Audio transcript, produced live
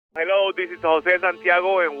Hello, this is Jose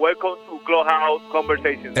Santiago, and welcome to Clubhouse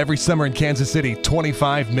Conversations. Every summer in Kansas City,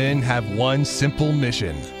 25 men have one simple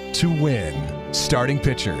mission: to win. Starting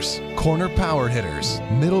pitchers, corner power hitters,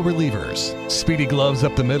 middle relievers, speedy gloves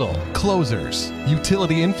up the middle, closers,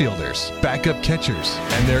 utility infielders, backup catchers,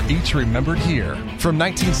 and they're each remembered here. From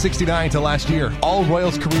 1969 to last year, all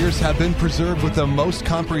Royals careers have been preserved with the most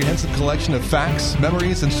comprehensive collection of facts,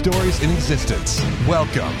 memories, and stories in existence.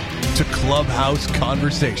 Welcome to Clubhouse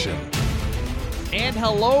Conversation. And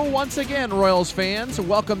hello once again, Royals fans.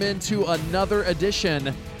 Welcome into another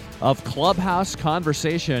edition of Clubhouse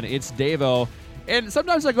Conversation. It's Davo. And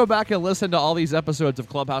sometimes I go back and listen to all these episodes of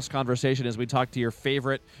Clubhouse Conversation as we talk to your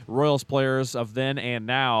favorite Royals players of then and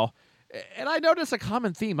now. And I notice a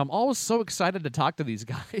common theme. I'm always so excited to talk to these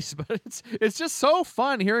guys, but it's just so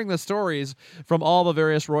fun hearing the stories from all the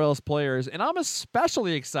various Royals players. And I'm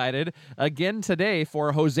especially excited again today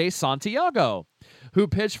for Jose Santiago, who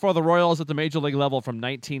pitched for the Royals at the Major League level from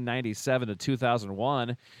 1997 to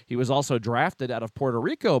 2001. He was also drafted out of Puerto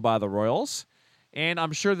Rico by the Royals. And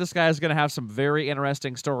I'm sure this guy is going to have some very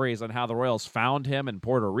interesting stories on how the Royals found him in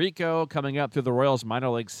Puerto Rico, coming up through the Royals minor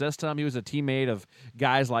league system. He was a teammate of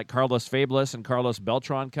guys like Carlos Fablis and Carlos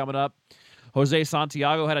Beltran coming up. Jose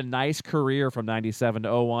Santiago had a nice career from 97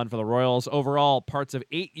 to 01 for the Royals. Overall, parts of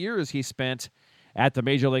 8 years he spent at the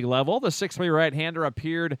Major League level. The 6'3" right-hander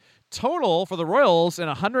appeared total for the Royals in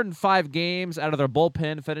 105 games out of their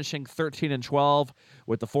bullpen, finishing 13-12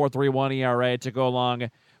 with the 4.31 ERA to go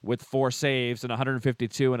along with 4 saves and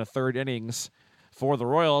 152 and a third innings for the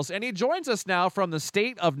Royals. And he joins us now from the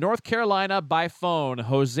state of North Carolina by phone,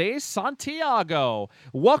 Jose Santiago.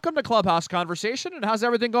 Welcome to Clubhouse Conversation, and how's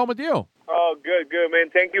everything going with you? Oh, good, man.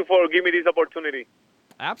 Thank you for giving me this opportunity.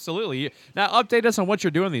 Absolutely. Now, update us on what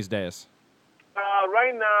you're doing these days.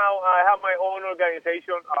 Right now, I have my own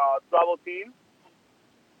organization, travel team,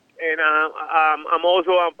 and I'm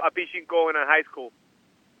also a pitching coach in a high school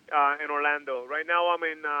in Orlando. Right now, I'm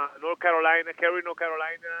in North Carolina, Cary, North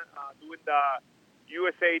Carolina, doing the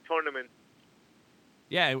USA tournament.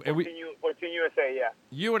 Yeah, for Team USA, yeah.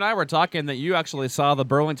 You and I were talking that you actually saw the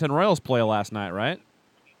Burlington Royals play last night, right?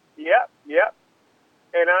 Yeah.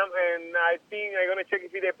 And I think I'm gonna check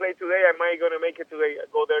if they play today. I might gonna make it today.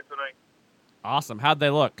 Go there tonight. Awesome. How'd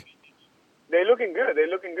they look? They're looking good.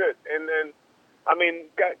 And I mean,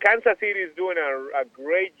 Kansas City is doing a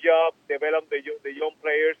great job developing the young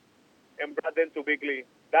players and brought them to big league.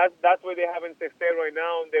 That's why they're having success right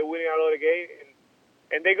now. They're winning a lot of games,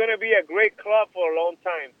 and they're going to be a great club for a long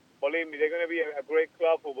time. Believe me, they're going to be a great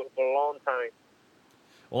club for a long time.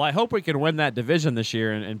 Well, I hope we can win that division this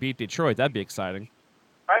year and beat Detroit. That'd be exciting.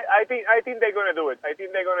 I think they're going to do it.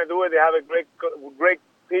 They have a great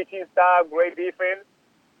pitching staff, great defense,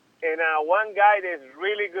 and one guy that's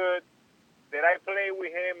really good that I played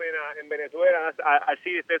with him in Venezuela,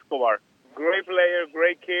 Alcides Escobar. Great player,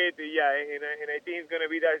 great kid, yeah, and I think he's going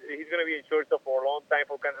to be in shortstop for a long time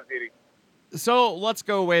for Kansas City. So let's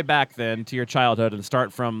go way back then to your childhood and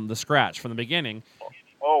start from the scratch, from the beginning.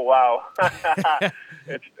 Oh, wow.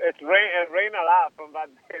 It's rained a lot from that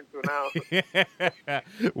day to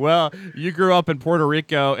now. Well, you grew up in Puerto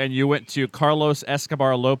Rico, and you went to Carlos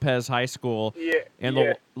Escobar Lopez High School in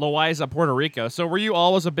Loaiza, Puerto Rico. So were you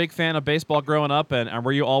always a big fan of baseball growing up, and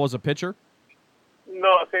were you always a pitcher?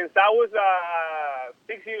 No, since I was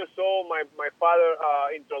 6 years old, my father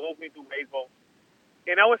introduced me to baseball.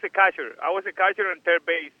 And I was a catcher. I was a catcher on third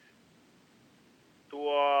base.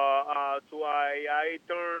 I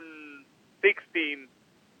turned 16.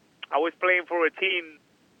 I was playing for a team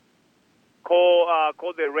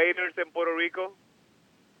called the Raiders in Puerto Rico,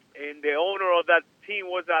 and the owner of that team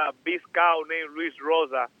was a big scout named Luis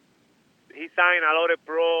Rosa. He signed a lot of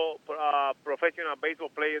professional baseball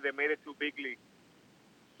players that made it to big league.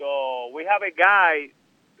 So we have a guy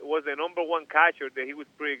that was the number one catcher that he was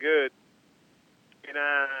pretty good, and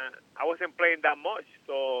I wasn't playing that much,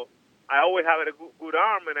 so I always had a good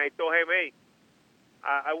arm, and I told him, hey,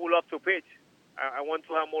 I would love to pitch. I want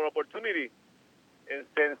to have more opportunity. And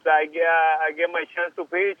since I get my chance to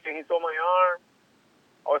pitch, and he saw my arm,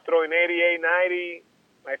 I was throwing 88, 90.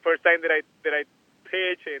 My first time that I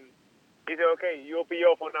pitched, and he said, okay, you'll be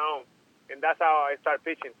off from now on. And that's how I started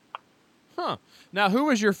pitching. Huh. Now, who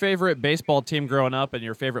was your favorite baseball team growing up and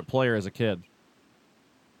your favorite player as a kid?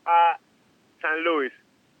 San Luis.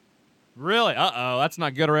 Really? Uh-oh, that's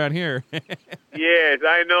not good around here. Yes,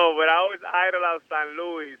 I know, but I always idolized San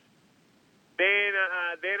Luis. Then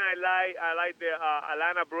I like the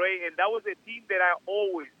Atlanta Braves, and that was a team that I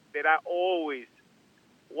always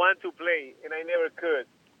want to play, and I never could.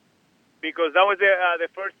 because that was the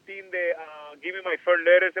first team that gave me my first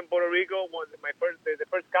letters in Puerto Rico. Was the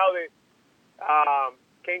first scout that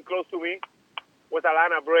came close to me was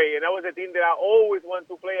Alana Bray, and that was a team that I always wanted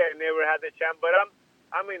to play. I never had the chance, but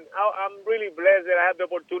I'm really blessed that I have the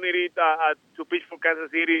opportunity to pitch for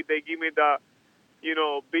Kansas City. They give me the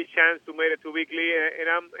big chance to make it to weekly, and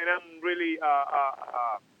I'm really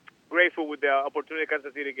grateful with the opportunity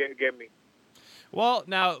Kansas City gave me. Well,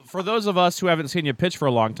 now, for those of us who haven't seen you pitch for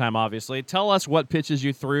a long time, obviously, tell us what pitches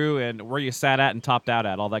you threw and where you sat at and topped out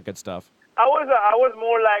at, all that good stuff. I was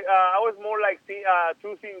more like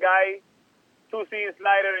two-seam guy, two-seam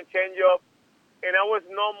slider and changeup, and I was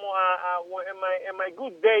no more in my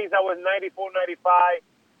good days I was 94, 95,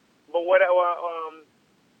 but what I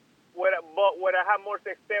had more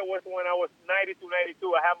success was when I was 90 to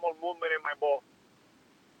 92. I had more movement in my ball.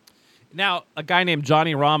 Now, a guy named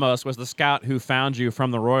Johnny Ramos was the scout who found you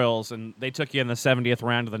from the Royals, and they took you in the 70th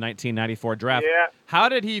round of the 1994 draft. Yeah. How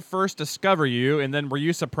did he first discover you, and then were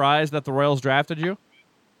you surprised that the Royals drafted you?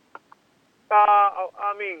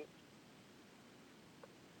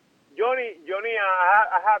 Johnny,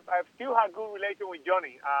 I still have good relation with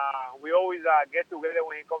Johnny. We always get together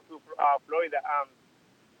when he comes to Florida.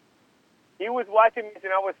 He was watching me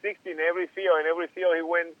since I was 16 every field, and every field he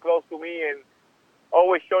went close to me and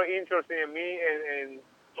always showed interest in me.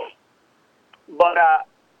 But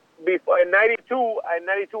before in '92, I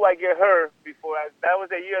get hurt. That was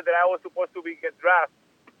the year that I was supposed to get drafted.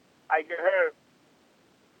 I get hurt,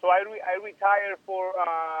 so I retired for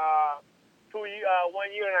 1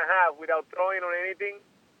 year and a half without throwing or anything.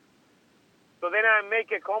 So then I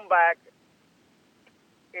make a comeback,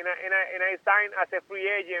 and I signed as a free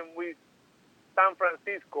agent with San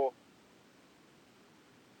Francisco.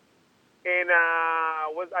 And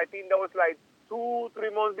I think that was like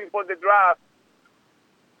 2-3 months before the draft.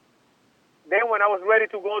 Then when I was ready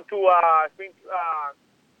to go to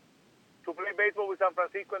play baseball with San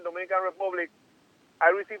Francisco and Dominican Republic, I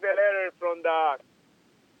received a letter from the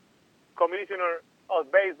commissioner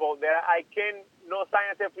of baseball that I can not sign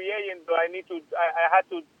as a free agent, but I had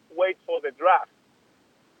to wait for the draft.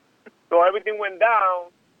 So everything went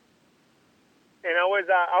down, and I was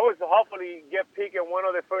hopefully get picked in one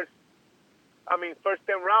of the first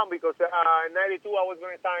 10 round, because in '92 I was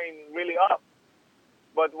going to sign really up.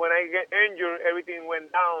 But when I get injured, everything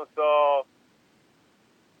went down. So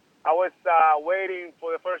I was waiting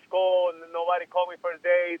for the first call, and nobody called me first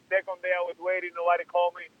day. Second day I was waiting, nobody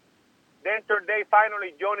called me. Then third day,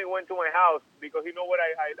 finally, Johnny went to my house because he knew where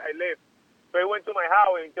I live. So he went to my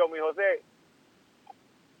house and told me, Jose,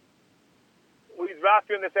 we draft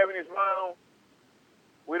you in the 70th round.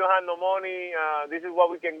 We don't have no money. This is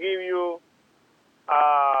what we can give you.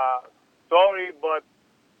 Sorry, but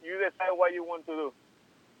you decide what you want to do.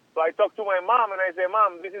 So I talked to my mom, and I said,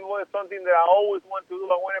 Mom, this is something that I always want to do.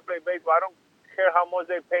 I want to play baseball. I don't care how much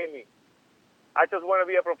they pay me. I just want to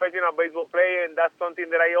be a professional baseball player, and that's something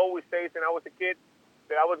that I always say since I was a kid,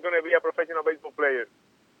 that I was going to be a professional baseball player.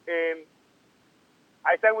 And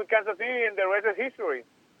I signed with Kansas City, and the rest is history.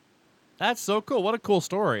 That's so cool. What a cool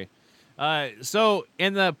story. So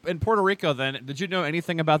in Puerto Rico, then, did you know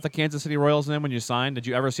anything about the Kansas City Royals then when you signed? Did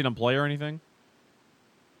you ever see them play or anything?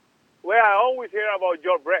 Well, I always hear about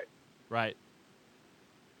George Brett. Right.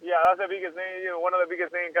 Yeah, that's the biggest name. One of the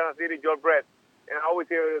biggest names in Kansas City, George Brett. And I always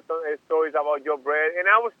hear stories about George Brett. And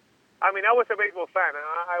I was a baseball fan.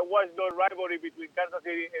 I watched the rivalry between Kansas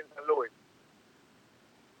City and St. Louis.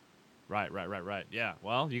 Right. Yeah.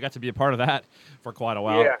 Well, you got to be a part of that for quite a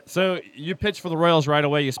while. Yeah. So you pitched for the Royals right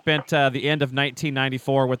away. You spent the end of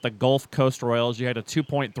 1994 with the Gulf Coast Royals. You had a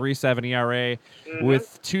 2.37 ERA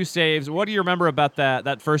with 2 saves. What do you remember about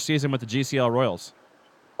that first season with the GCL Royals?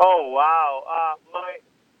 Oh, wow.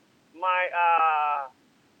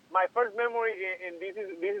 My first memory, and this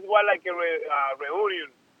is what like a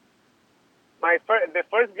reunion. The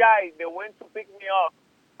first guy that went to pick me up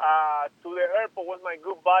to the airport was my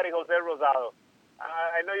good buddy Jose Rosado.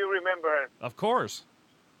 I know you remember her. Of course.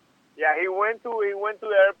 Yeah, he went to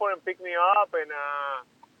the airport and picked me up, and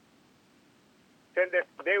then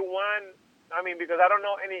day one, because I don't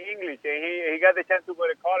know any English, and he got the chance to go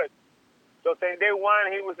to college. So saying day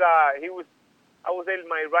one, he was I would say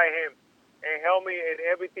my right hand, and helped me in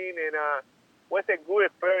everything, and was a good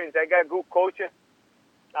experience. I got good coaches.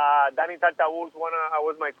 Danny Tartabuls,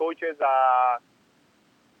 was my coaches.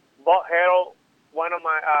 Bob Harold, he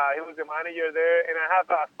was the manager there, and I had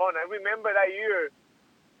fun. I remember that year,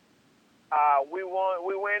 we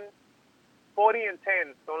went 40-10,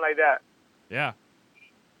 something like that. Yeah.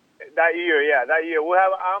 That year. We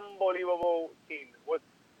have an unbelievable team. It was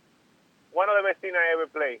one of the best teams I ever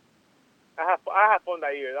played. I had fun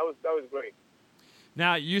that year. That was great.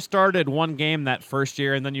 Now, you started one game that first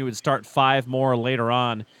year, and then you would start 5 more later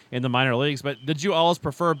on in the minor leagues. But did you always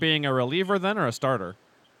prefer being a reliever then or a starter?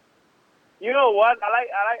 You know what? I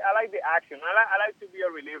like the action. I like to be a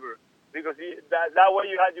reliever because that way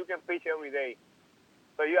you can pitch every day.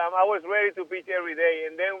 So I was ready to pitch every day,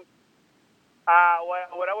 and then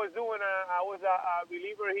what I was doing, I was a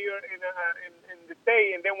reliever here in the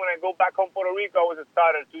state, and then when I go back home Puerto Rico, I was a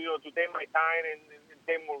starter to take my time and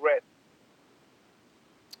take more rest.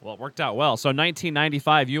 Well, it worked out well. So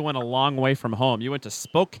 1995, you went a long way from home. You went to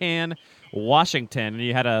Spokane, Washington, and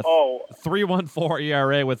you had a 3.14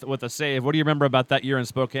 ERA with a save. What do you remember about that year in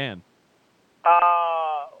Spokane?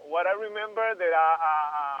 What I remember that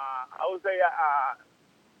I would say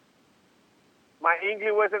my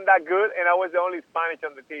English wasn't that good, and I was the only Spanish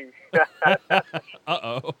on the team.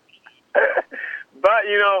 Uh-oh. But,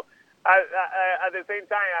 at the same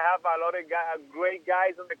time, I have a lot of great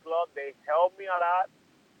guys on the club. They help me a lot.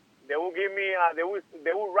 They will give me, they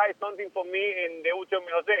will write something for me, and they will tell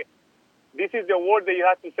me, Jose, this is the word that you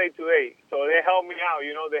have to say today. So they help me out,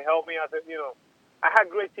 They help me. I had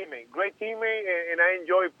great teammates, and I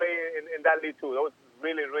enjoyed playing in that league too. That was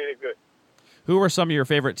really, really good. Who were some of your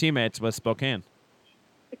favorite teammates with Spokane?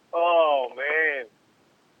 Oh, man.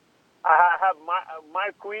 I have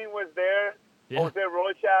Mike Queen was there. Yeah. Jose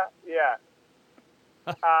Rocha, yeah.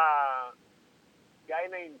 Guy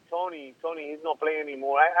named Tony. Tony, he's not playing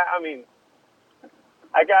anymore. I mean,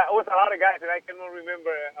 it was a lot of guys, and I cannot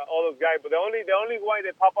remember all those guys. But the only one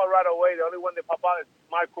that popped out right away, the only one that popped out is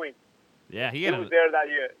Mark Quinn. Yeah, he was there that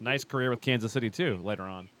year. Nice career with Kansas City too. Later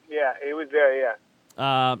on. Yeah, he was there. Yeah.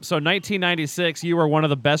 So 1996, you were one of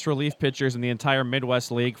the best relief pitchers in the entire Midwest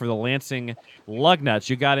League for the Lansing Lugnuts.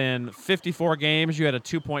 You got in 54 games. You had a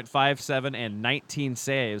 2.57 and 19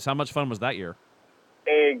 saves. How much fun was that year?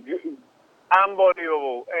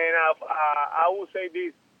 Unbelievable. And I will say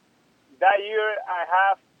this. That year, I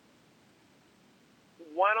have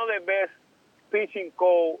one of the best pitching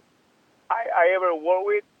coach I ever worked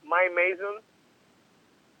with, Mike Mason.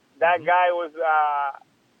 That guy was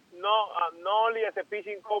not only as a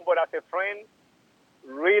pitching coach, but as a friend.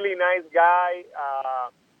 Really nice guy.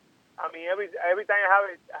 I mean, every time I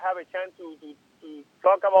have a chance to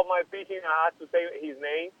talk about my pitching, I have to say his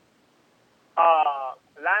name.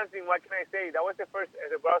 Lansing, what can I say? That was the first.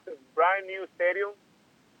 It was a brand new stadium.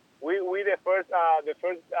 We the first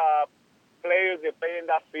players that played in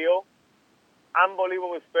that field.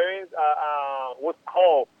 Unbelievable experience. Was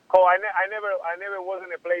cold. I never was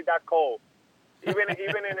in a place that cold. Even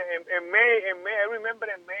in May, I remember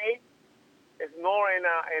in May, it's snowing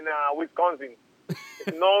in Wisconsin.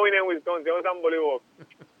 It's snowing in Wisconsin. It was unbelievable.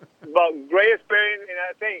 But great experience, and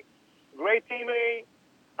I think great teammate.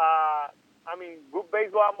 I mean, good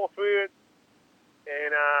baseball atmosphere,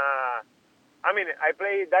 and I mean, I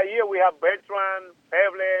played that year. We have Bertrand,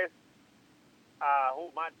 Febles,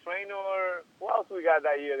 Matt Traynor. Who else we got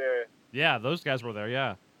that year there? Yeah, those guys were there.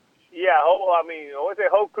 Yeah. Yeah, I mean, it was a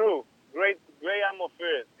whole crew. Great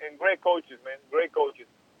atmosphere and great coaches, man. Great coaches.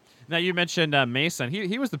 Now you mentioned Mason.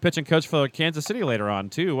 He was the pitching coach for Kansas City later on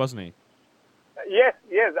too, wasn't he? Yes.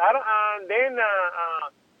 Then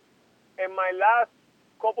in my last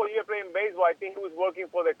couple of years playing baseball, I think he was working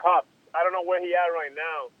for the Cubs. I don't know where he at right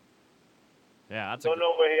now. Yeah, don't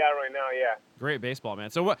know where he at right now. Yeah. Great baseball,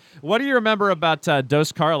 man. So what do you remember about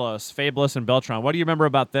Dos Carlos, Febles, and Beltran? What do you remember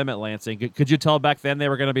about them at Lansing? Could you tell back then they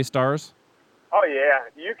were going to be stars? Oh yeah,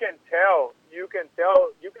 you can tell. You can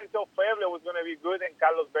tell Febles was going to be good and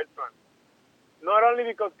Carlos Beltran. Not only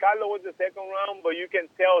because Carlos was the second round, but you can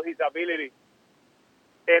tell his ability.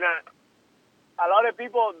 And a lot of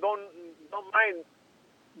people don't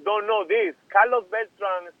know this. Carlos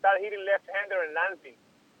Beltran started hitting left-hander in Lansing.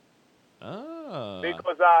 Oh.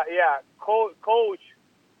 Because Coach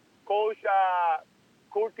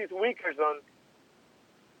Curtis Wickerson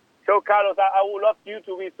told Carlos, I would love you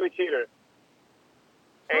to be switch hitter.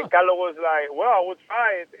 And Carlos was like, well, I will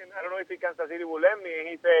try it, and I don't know if Kansas City will let me. And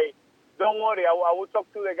he said, don't worry, I will talk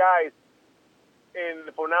to the guys, and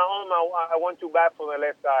for now on, I want you back for the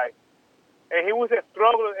left side. And he was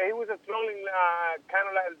struggling kind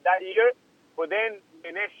of like that year, but then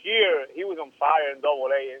the next year, he was on fire in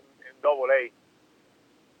Double-A.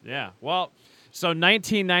 Yeah, well, so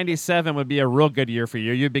 1997 would be a real good year for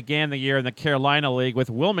you. You began the year in the Carolina League with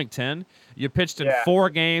Wilmington. You pitched in 4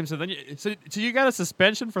 games, and then so you got a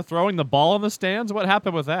suspension for throwing the ball in the stands. What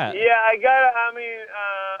happened with that? Yeah, I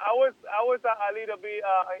was a little bit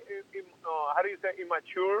how do you say,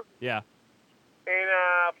 immature. Yeah. And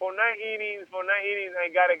for 9 innings, I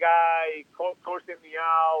got a guy cursing me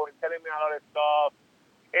out and telling me a lot of stuff.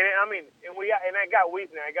 And I mean, and I got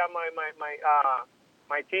witness. I got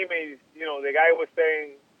my teammates. You know, the guy was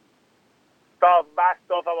saying bad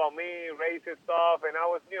stuff about me, racist stuff, and I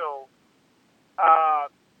was,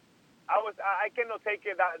 I cannot take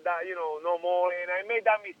it that no more. And I made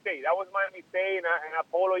that mistake. That was my mistake, and I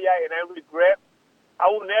apologize, and I regret. I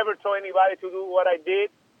will never tell anybody to do what I did.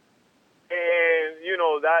 And,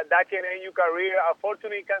 that can end your career.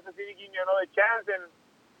 Unfortunately, Kansas City gave me another chance,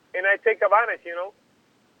 and I take advantage,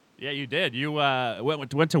 Yeah, you did. You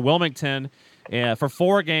went to Wilmington for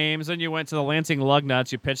 4 games, and you went to the Lansing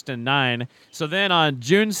Lugnuts. You pitched in 9. So then on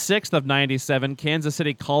June 6th of 97, Kansas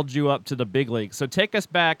City called you up to the big leagues. So take us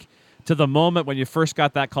back to the moment when you first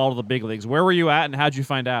got that call to the big leagues. Where were you at, and how'd you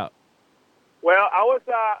find out? Well, I was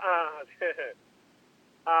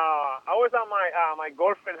I was at my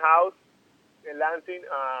girlfriend's house in Lansing.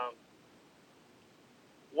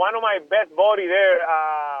 One of my best buddy there,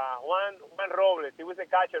 Juan Robles, he was a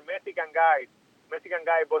catcher, Mexican guy,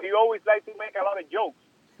 but he always liked to make a lot of jokes.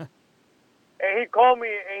 And he called me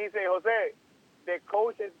and he said, Jose, the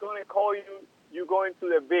coach is going to call you, you're going to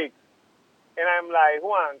the bigs. And I'm like,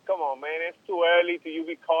 Juan, come on, man, it's too early to you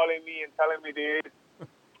be calling me and telling me this.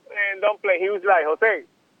 And don't play. He was like, Jose,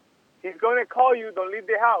 he's going to call you, don't leave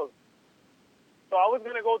the house. So I was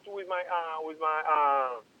going to go to with my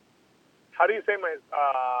how do you say, my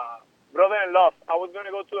brother-in-law. I was going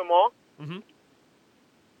to go to the mall,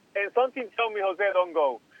 and something told me, Jose, don't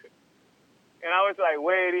go. And I was like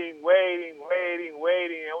waiting.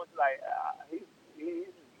 I was like,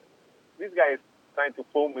 this guy is trying to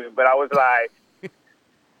fool me. But I was like,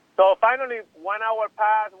 so finally 1 hour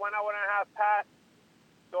passed, 1 hour and a half passed.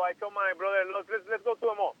 So I told my brother-in-law, let's go to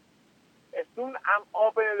the mall. As soon as I'm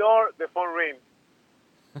opening the door, the phone rings.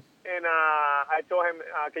 And I told him,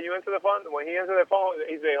 can you answer the phone? When he answered the phone,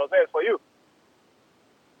 he said, Jose, it's for you.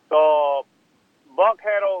 So Buck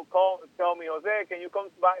Heddle tell me, Jose, can you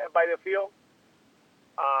come by the field?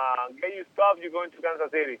 Get your stuff. You're going to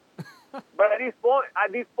Kansas City. But at this point, I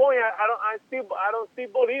don't still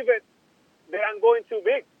believe it that I'm going too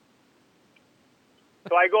big.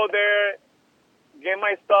 So I go there, get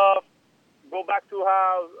my stuff, go back to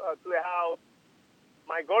the house.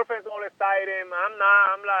 My girlfriend's all excited. I'm not.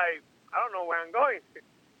 I'm like, I don't know where I'm going.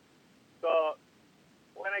 So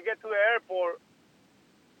when I get to the airport,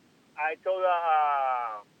 I told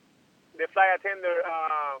the flight attendant,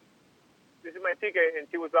 this is my ticket. And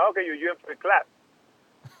she was like, okay, you're in for the class.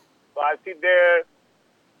 So I sit there,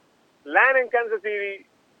 land in Kansas City.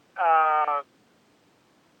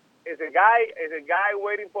 Is a guy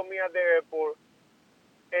waiting for me at the airport.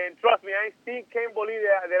 And trust me, I still can't believe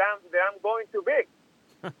that I'm going too big.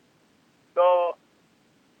 So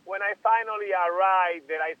when I finally arrived,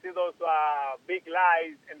 that I see those big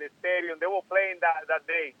lights in the stadium, they were playing that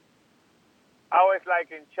day. I was like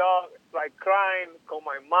in shock, like crying, call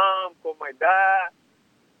my mom, call my dad.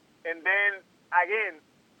 And then again,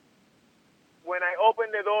 when I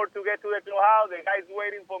opened the door to get to the clubhouse, the guy's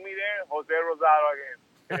waiting for me there, Jose Rosado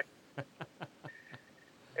again.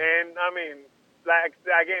 And I mean, like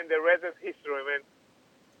again, the rest is history, man.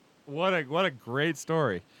 What a great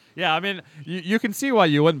story. Yeah, I mean, you can see why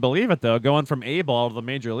you wouldn't believe it, though, going from A-ball to the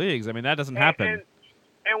major leagues. I mean, that doesn't happen.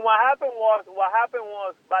 And what happened was,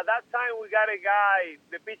 by that time we got a guy,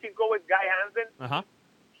 the pitching coach was Guy Hansen. Uh-huh.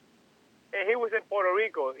 And he was in Puerto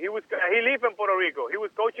Rico. He lived in Puerto Rico. He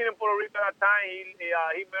was coaching in Puerto Rico at that time.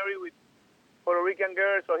 He married with Puerto Rican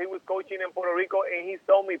girl, so he was coaching in Puerto Rico, and he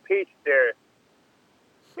saw me pitch there.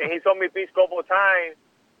 And he saw me pitch a couple of times.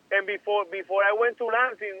 And before I went to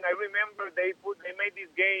Lansing, I remember they made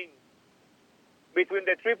this game between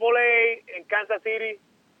the AAA and Kansas City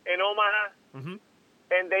and Omaha,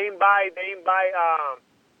 and they invite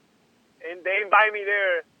me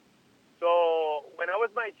there. So when I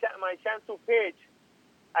was my chance to pitch,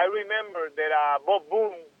 I remember that Bob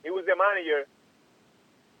Boone, he was the manager.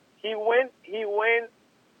 He went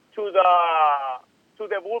to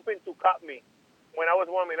the bullpen to cut me when I was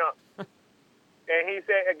warming up. And he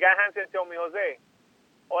said, Guy Hansen told me, Jose,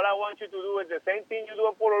 all I want you to do is the same thing you do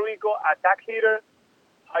in Puerto Rico, attack hitter,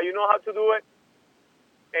 how you know how to do it.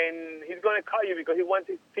 And he's going to cut you because he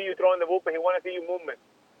wants to see you throw in the bullpen. He wants to see you movement.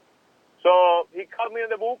 So he cut me in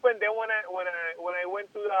the bullpen. Then when I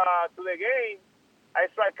went to the game,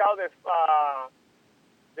 I strike out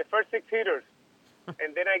the first 6 hitters.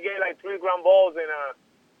 And then I get like 3 ground balls. And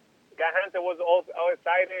Guy Hansen was all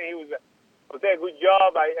excited. He was Jose, good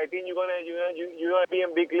job. I think you're gonna be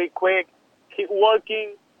in big league quick. Keep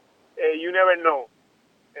working. You never know.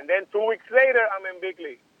 And then 2 weeks later, I'm in big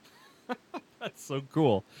league. That's so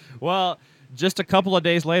cool. Well, just a couple of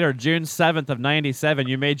days later, June 7th of 97,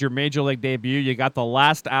 you made your Major League debut. You got the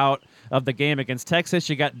last out of the game against Texas.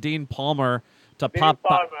 You got Dean Palmer to Dean pop.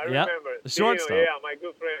 Palmer, I Yep, remember. the Dino, shortstop. yeah, my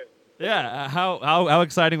good friend. Yeah, how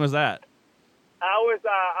exciting was that?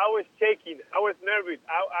 I was shaking. I was nervous.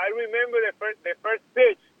 I remember the first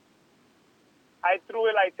pitch. I threw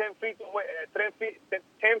it like 10 feet away, 10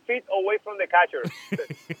 feet away from the catcher,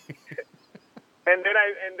 and then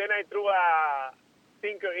I threw a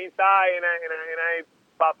sinker inside, and I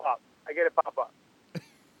pop up. I get a pop up.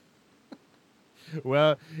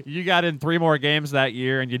 Well, you got in 3 more games that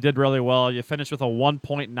year, and you did really well. You finished with a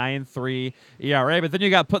 1.93 ERA, but then you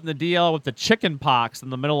got put in the DL with the chicken pox in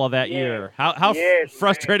the middle of that year. How Yes,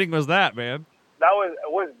 frustrating man. was that, man? That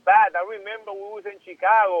was bad. I remember we was in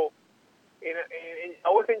Chicago. I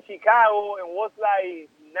was in Chicago and was like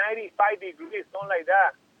 95 degrees, something like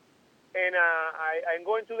that. And I'm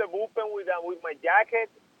going to the bullpen with my jacket,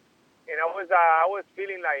 and I was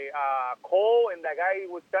feeling like cold. And the guy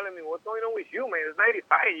was telling me, "What's going on with you, man? It's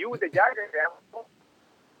 95. You with the jacket."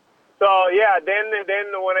 So yeah, then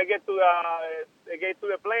when I get to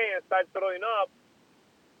the plane and start throwing up,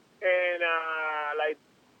 and like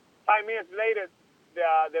 5 minutes later,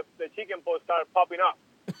 the chicken pox started popping up.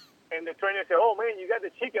 And the trainer said, "Oh man, you got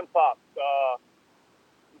the chicken pox."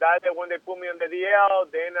 That's when they put me on the DL.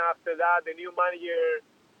 Then after that, the new manager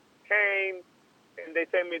came, and they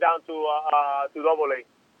sent me down to AA.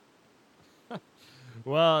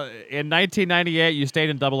 Well, in 1998, you stayed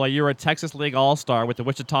in AA. You were a Texas League All-Star with the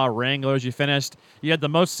Wichita Wranglers. You had the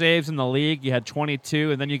most saves in the league. You had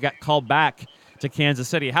 22, and then you got called back to Kansas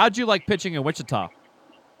City. How'd you like pitching in Wichita?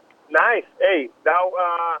 Nice. Hey,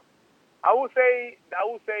 I would say that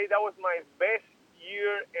was my best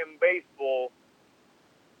year in baseball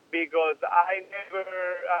because I never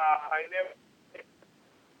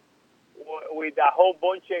with a whole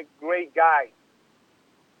bunch of great guys.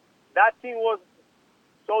 That team was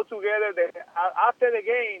so together that after the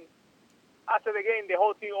game, the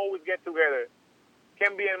whole team always get together.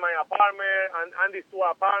 Can be in my apartment, Andy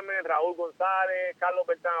Stewart apartment, Raúl González, Carlos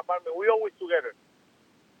Beltrán apartment. We always together.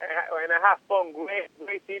 And I have fun.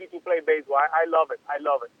 Great city to play baseball. I love it.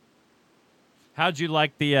 How'd you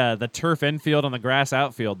like the turf infield and the grass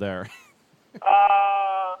outfield there?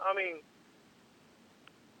 I mean,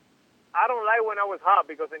 I don't like when I was hot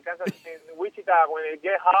because in Wichita, when it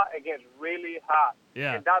gets hot, it gets really hot.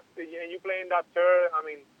 Yeah. And you play in that turf. I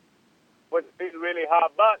mean, it's really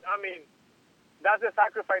hot. But I mean, that's the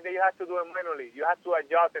sacrifice that you have to do in minor league. You have to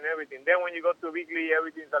adjust and everything. Then when you go to big league,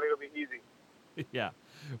 everything's a little bit easy. Yeah.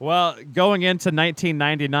 Well, going into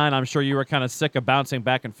 1999, I'm sure you were kind of sick of bouncing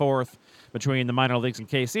back and forth between the minor leagues and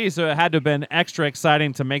KC, so it had to have been extra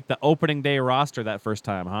exciting to make the opening day roster that first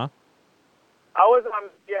time, huh? I was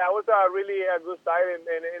really a good start. And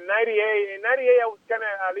in 98, I was kind of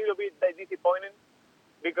a little bit disappointed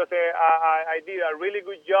because I did a really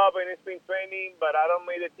good job in spring training, but I don't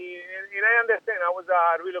make the team. And I understand I was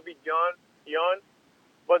a little bit young.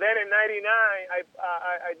 But then in 99,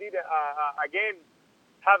 I did again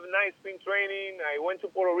have nice spring training. I went to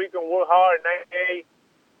Puerto Rico and worked hard. 98,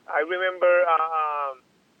 I remember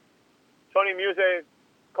Tony Music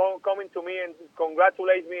coming to me and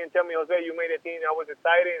congratulate me and tell me, "Jose, you made the team." I was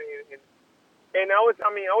excited, and I was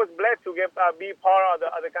blessed to be part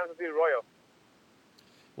of the Kansas City Royals.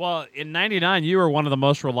 Well, in 99, you were one of the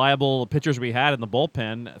most reliable pitchers we had in the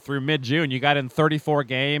bullpen through mid-June. You got in 34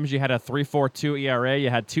 games. You had a 3.42 ERA. You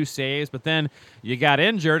had 2 saves, but then you got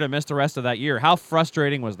injured and missed the rest of that year. How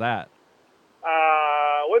frustrating was that?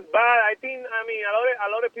 It was bad. I think, a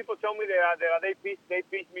lot of people tell me that they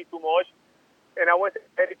pitched me too much, and I wasn't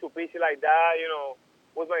ready to pitch like that. You know,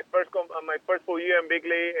 it was my first full year in big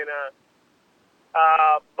league, and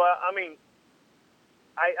but I mean,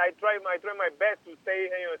 I try my best to stay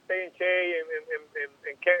in shape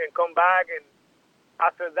and come back. And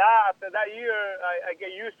after that year, I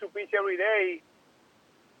get used to pitch every day,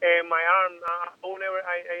 and my arm,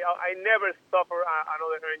 I never suffer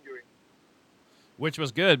another injury. Which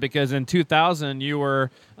was good because in 2000 you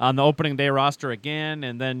were on the opening day roster again,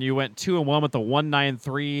 and then you went 2-1 with the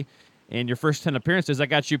 1.93 in your first 10 appearances. That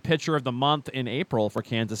got you pitcher of the month in April for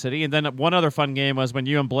Kansas City. And then one other fun game was when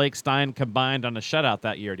you and Blake Stein combined on a shutout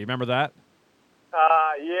that year. Do you remember that?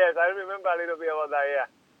 Yes, I remember a little bit about that.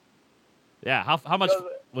 Yeah. Yeah. How much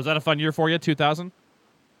was that a fun year for you? 2000.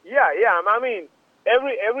 Yeah. I mean,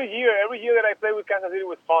 every year that I played with Kansas City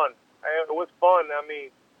was fun. It was fun. I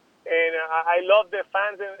mean. And I love the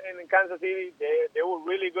fans in Kansas City. They were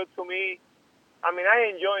really good to me. I mean,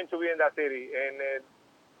 I enjoyed to be in that city. And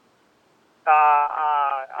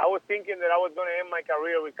I was thinking that I was going to end my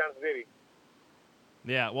career with Kansas City.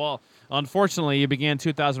 Yeah, well, unfortunately, you began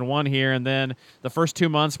 2001 here, and then the first 2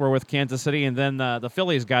 months were with Kansas City, and then the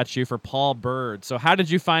Phillies got you for Paul Bird. So how did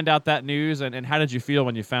you find out that news, and how did you feel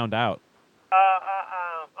when you found out?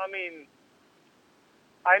 I mean,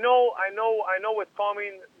 I know what's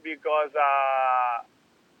coming because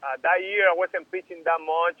that year I wasn't pitching that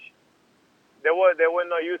much. They were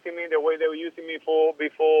not using me the way they were using me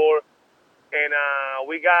before, and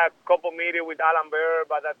we got a couple meetings with Alan Bear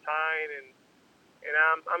by that time, and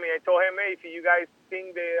I mean, I told him, hey, if you guys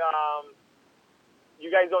think that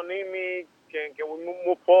you guys don't need me, can we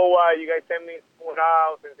move forward? You guys send me somewhere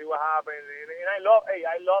else and see what happens. And I love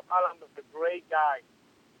Alan, a great guy.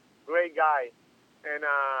 And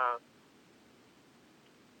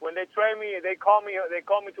when they trade me, they call me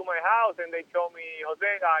to my house and they told me, Jose,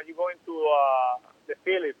 you're going to the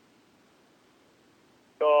Phillies.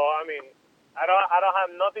 So I mean, I don't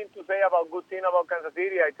have nothing to say about good thing about Kansas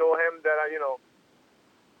City. I told him that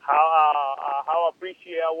how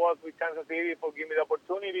appreciative I was with Kansas City for giving me the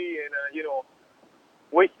opportunity, and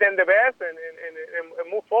wish them the best and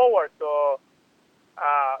move forward. So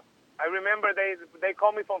I remember they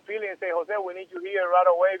called me from Philly and say, Jose, we need you here right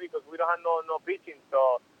away because we don't have no pitching.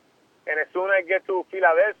 So, and as soon as I get to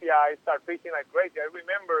Philadelphia, I start pitching like crazy. I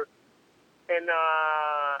remember, and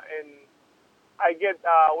I get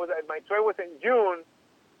my trade was in June.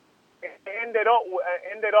 It ended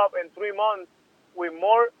up in 3 months with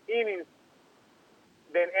more innings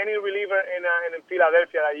than any reliever in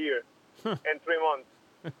Philadelphia that year in 3 months.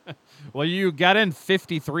 Well, you got in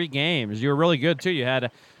 53 games. You were really good, too. You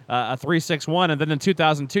had a 3.61, and then in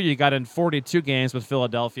 2002, you got in 42 games with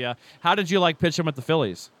Philadelphia. How did you like pitching with the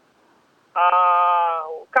Phillies?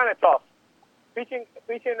 Kind of tough. Pitching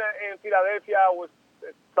in Philadelphia was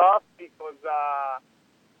tough because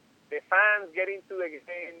the fans get into the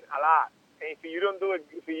game a lot. And if you don't do it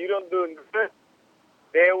good,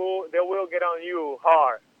 they will get on you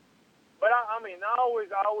hard. But I mean, I always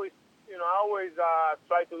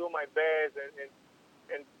try to do my best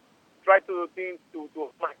and try to do things to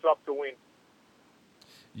my club to win.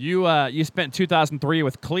 You spent 2003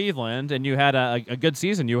 with Cleveland, and you had a good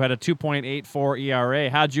season. You had a 2.84 ERA.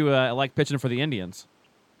 How'd you like pitching for the Indians?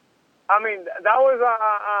 I mean, that was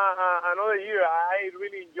another year. I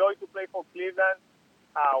really enjoyed to play for Cleveland.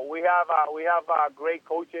 We have great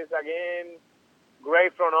coaches again,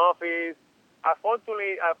 great front office.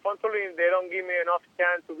 Unfortunately, they don't give me enough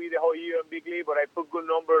chance to be the whole year in Big League, but I put good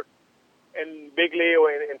numbers in Big League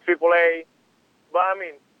or in AAA. But I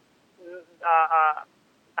mean, I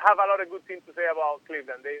have a lot of good things to say about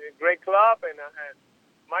Cleveland. They're a great club, and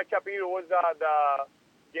Mike Shapiro was the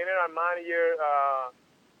general manager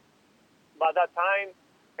by that time,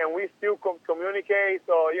 and we still communicate.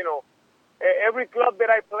 So every club that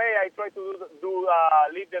I play, I try to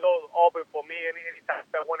leave the door open for me anytime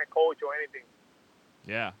I want to coach or anything.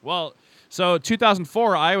 Yeah. Well, so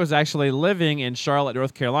 2004, I was actually living in Charlotte,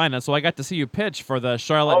 North Carolina, so I got to see you pitch for the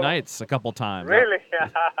Charlotte Knights a couple times. Really?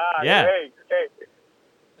 Yeah.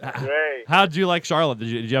 Great. How'd you like Charlotte? Did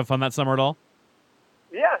you have fun that summer at all?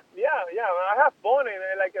 Yeah. I have fun,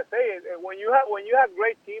 and like I say, when you have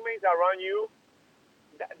great teammates around you,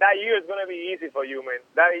 that year is gonna be easy for you, man.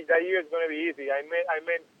 That year is gonna be easy. I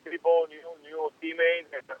met people, new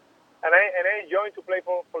teammates, and I enjoyed to play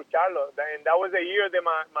for Charlotte. And that was the year that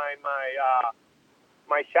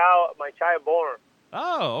my child born.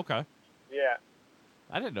 Oh, okay. Yeah.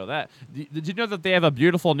 I didn't know that. Did you know that they have a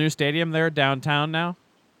beautiful new stadium there downtown now?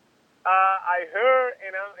 I heard,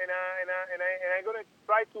 and I'm gonna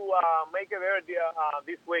try to make it there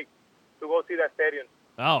this week to go see that stadium.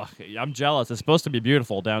 Oh, I'm jealous. It's supposed to be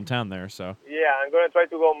beautiful downtown there, so. Yeah, I'm going to try to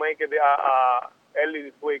go make it early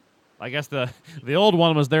this week. I guess the old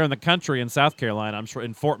one was there in the country in South Carolina. I'm sure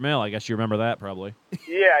in Fort Mill. I guess you remember that probably.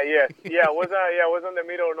 Yeah. It was in the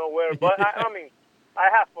middle of nowhere. But I mean, I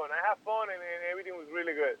have fun, and everything was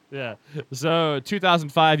really good. Yeah. So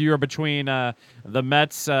 2005, you were between the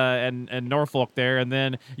Mets and Norfolk there, and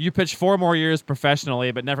then you pitched 4 more years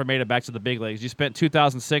professionally, but never made it back to the big leagues. You spent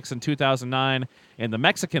 2006 and 2009 in the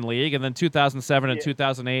Mexican League, and then 2007 and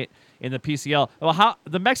 2008 in the PCL. Well,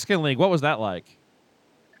 the Mexican League, what was that like?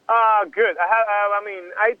 Good.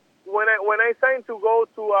 When I signed to go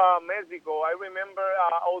to Mexico, I remember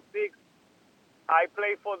 2006. I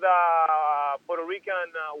played for the Puerto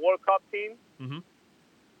Rican World Cup team, and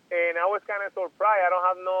I was kind of surprised. I don't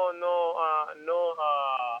have no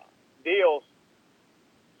deals.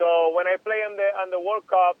 So when I play on the World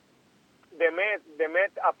Cup, the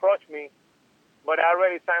Mets approached me, but I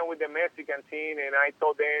already signed with the Mexican team, and I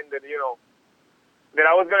told them that that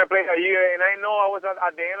I was going to play a year, and I know I was at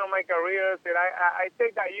the end of my career, that I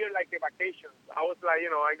take that year like a vacation. I was like,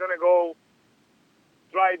 I'm going to go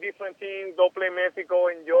try different teams, go play Mexico,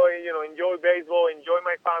 enjoy baseball, enjoy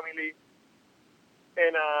my family.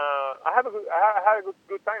 And I had a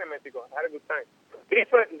good time in Mexico. I had a good time.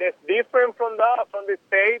 That's different from the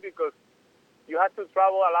state because you had to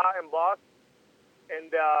travel a lot in bus, and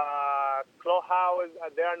clubhouse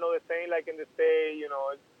they are not the same like in the state.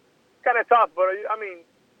 It's kind of tough, but I mean,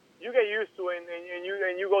 you get used to it,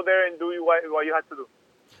 and you go there and do what you have to do.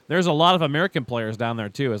 There's a lot of American players down there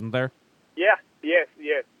too, isn't there? Yeah. Yes.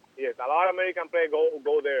 A lot of American players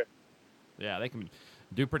go there. Yeah, they can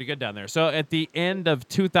do pretty good down there. So at the end of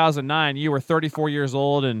 2009, you were 34 years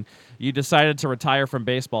old, and you decided to retire from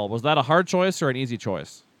baseball. Was that a hard choice or an easy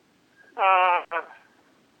choice? I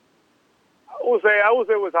would say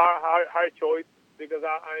it was hard choice because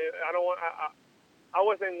I don't want I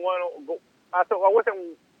wasn't want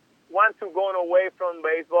to going away from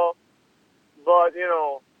baseball, but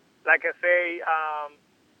like I say,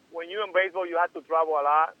 when you're in baseball, you have to travel a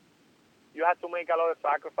lot. You have to make a lot of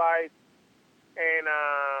sacrifice. And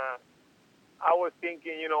I was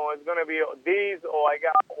thinking, it's going to be this, or I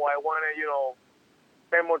want to,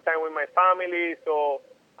 spend more time with my family. So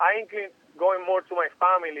I inclined going more to my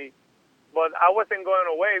family, but I wasn't going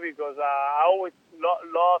away because I always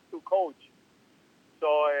loved to coach. So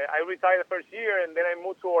I retired the first year, and then I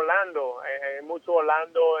moved to Orlando. I moved to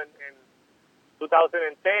Orlando in 2010,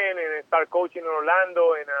 and I started coaching in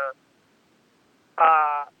Orlando, and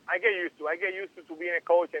I get used to being a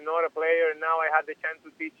coach and not a player. And now I had the chance to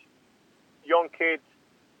teach young kids,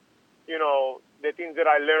 the things that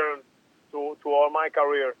I learned to all my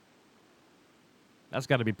career. That's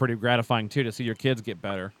got to be pretty gratifying too, to see your kids get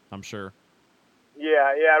better, I'm sure.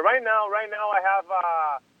 Yeah. Right now I have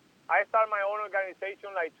I started my own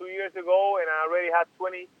organization like 2 years ago, and I already have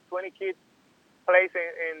 20 kids placed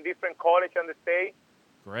in different colleges in the state.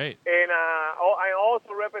 Great. And I'm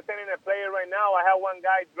also representing a player right now. I have one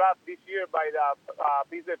guy drafted this year by the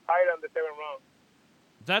Pittsburgh Pirates in the 7th round.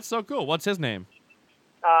 That's so cool. What's his name?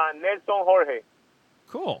 Nelson Jorge.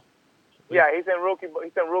 Cool. Yeah, he's in rookie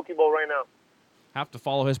ball right now. Have to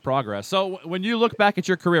follow his progress. So when you look back at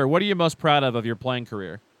your career, what are you most proud of your playing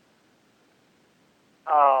career?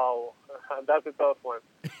 Oh, that's a tough one.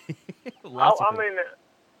 I mean,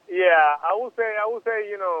 yeah, I would say,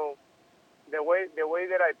 the way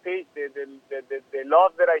that I pitched, the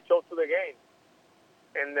love that I chose to the game,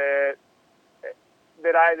 and that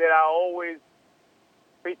I always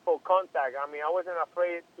pitch for contact. I mean, I wasn't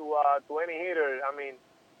afraid to any hitter. I mean,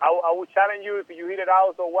 I would challenge you if you hit it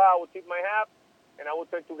out so well. I would tip my hat, and I would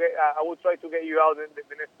try to get you out the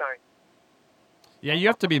next time. Yeah, you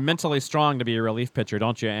have to be mentally strong to be a relief pitcher,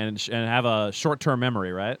 don't you? And have a short-term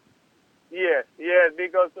memory, right? Yes,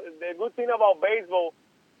 because the good thing about baseball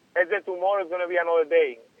is that tomorrow is going to be another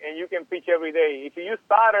day, and you can pitch every day. If you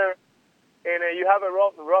starter and you have a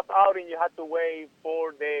rough outing, you have to wait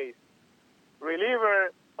 4 days.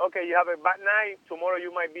 Reliever, okay, you have a bad night, tomorrow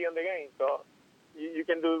you might be on the game, so you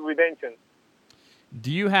can do redemption.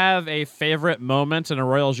 Do you have a favorite moment in a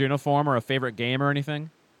Royals uniform or a favorite game or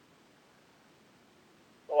anything?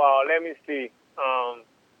 Well, let me see.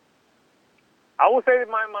 I would say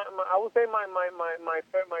my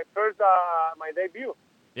first my debut.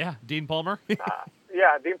 Yeah, Dean Palmer.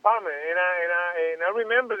 Yeah, Dean Palmer, and I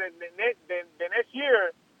remember that the next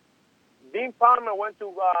year, Dean Palmer went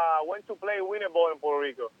to play winter ball in Puerto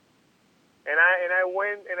Rico, and I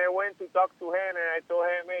went to talk to him, and I told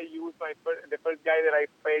him, hey, you was the first guy that I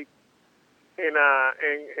faced in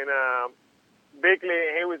Bickley,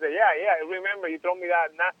 and he was like, yeah, I remember you told me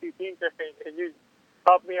that nasty thing, and you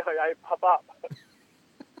popped me, I pop up.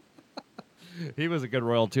 He was a good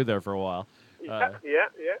Royal too there for a while. Yeah.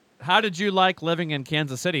 How did you like living in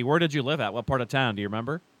Kansas City? Where did you live at? What part of town? Do you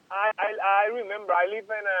remember? I remember. I live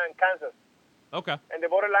in Kansas. Okay. And the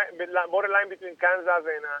borderline between Kansas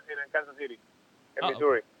and Kansas City, in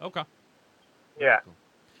Missouri. Okay. Yeah. Cool.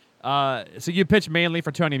 So you pitched mainly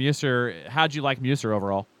for Tony Muser. How'd you like Muser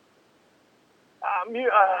overall? How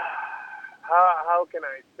can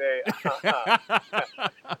I say?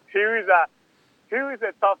 He was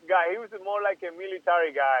a tough guy. He was more like a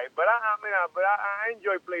military guy. But I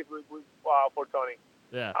enjoy playing for Tony.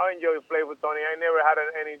 Yeah. I enjoy playing with Tony. I never had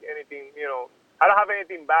anything. I don't have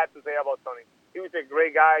anything bad to say about Tony. He was a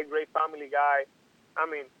great guy, great family guy. I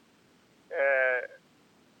mean,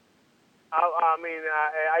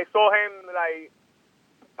 I saw him like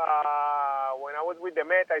when I was with the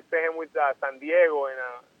Mets. I saw him with San Diego, and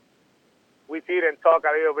we sit and talk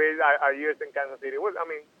a little bit. Our years in Kansas City. He was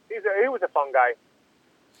a fun guy.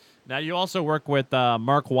 Now, you also work with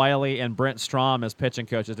Mark Wiley and Brent Strom as pitching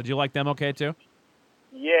coaches. Did you like them okay, too?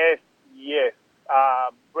 Yes, yes.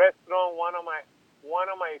 Brett Strong, one of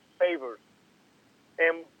my favorites.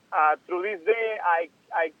 And through this day, I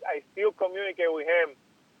still communicate with him.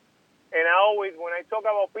 And I always, when I talk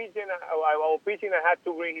about pitching, I had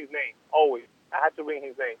to bring his name. Always, I had to bring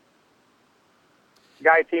his name.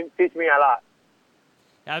 Guy teach me a lot.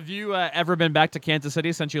 Have you ever been back to Kansas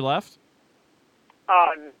City since you left?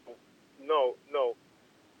 No.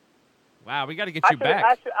 Wow, we got to get you back.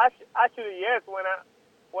 Actually, yes. When I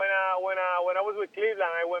was with Cleveland,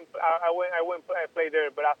 I went play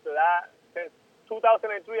there. But after that, since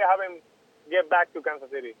 2003, I haven't get back to Kansas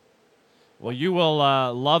City. Well, you will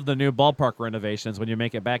love the new ballpark renovations when you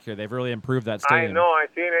make it back here. They've really improved that stadium. I know. I've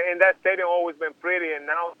seen it. And that stadium always been pretty, and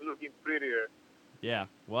now it's looking prettier. Yeah.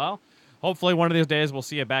 Well, hopefully one of these days we'll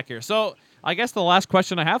see you back here. So I guess the last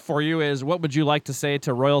question I have for you is, what would you like to say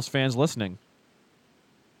to Royals fans listening?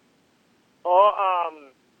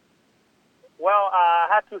 Well, I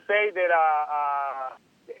have to say that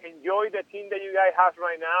enjoy the team that you guys have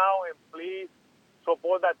right now, and please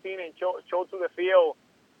support that team and show to the field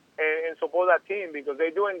and support that team, because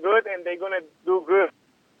they're doing good and they're going to do good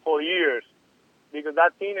for years, because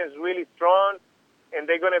that team is really strong and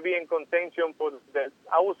they're going to be in contention for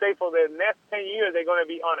I would say for the next 10 years, they're going to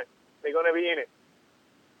be on it. They're going to be in it.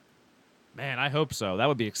 Man, I hope so. That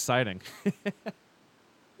would be exciting.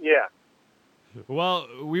 Yeah. Well,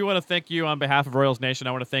 we want to thank you on behalf of Royals Nation.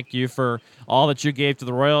 I want to thank you for all that you gave to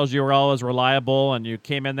the Royals. You were always reliable, and you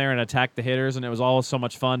came in there and attacked the hitters, and it was always so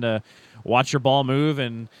much fun to watch your ball move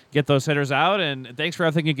and get those hitters out. And thanks for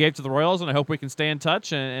everything you gave to the Royals, and I hope we can stay in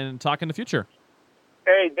touch and talk in the future.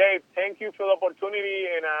 Hey, Dave, thank you for the opportunity,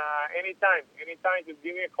 and anytime, just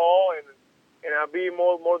give me a call, and I'll be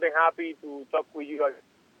more than happy to talk with you guys.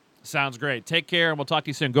 Sounds great. Take care, and we'll talk to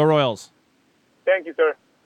you soon. Go Royals. Thank you, sir.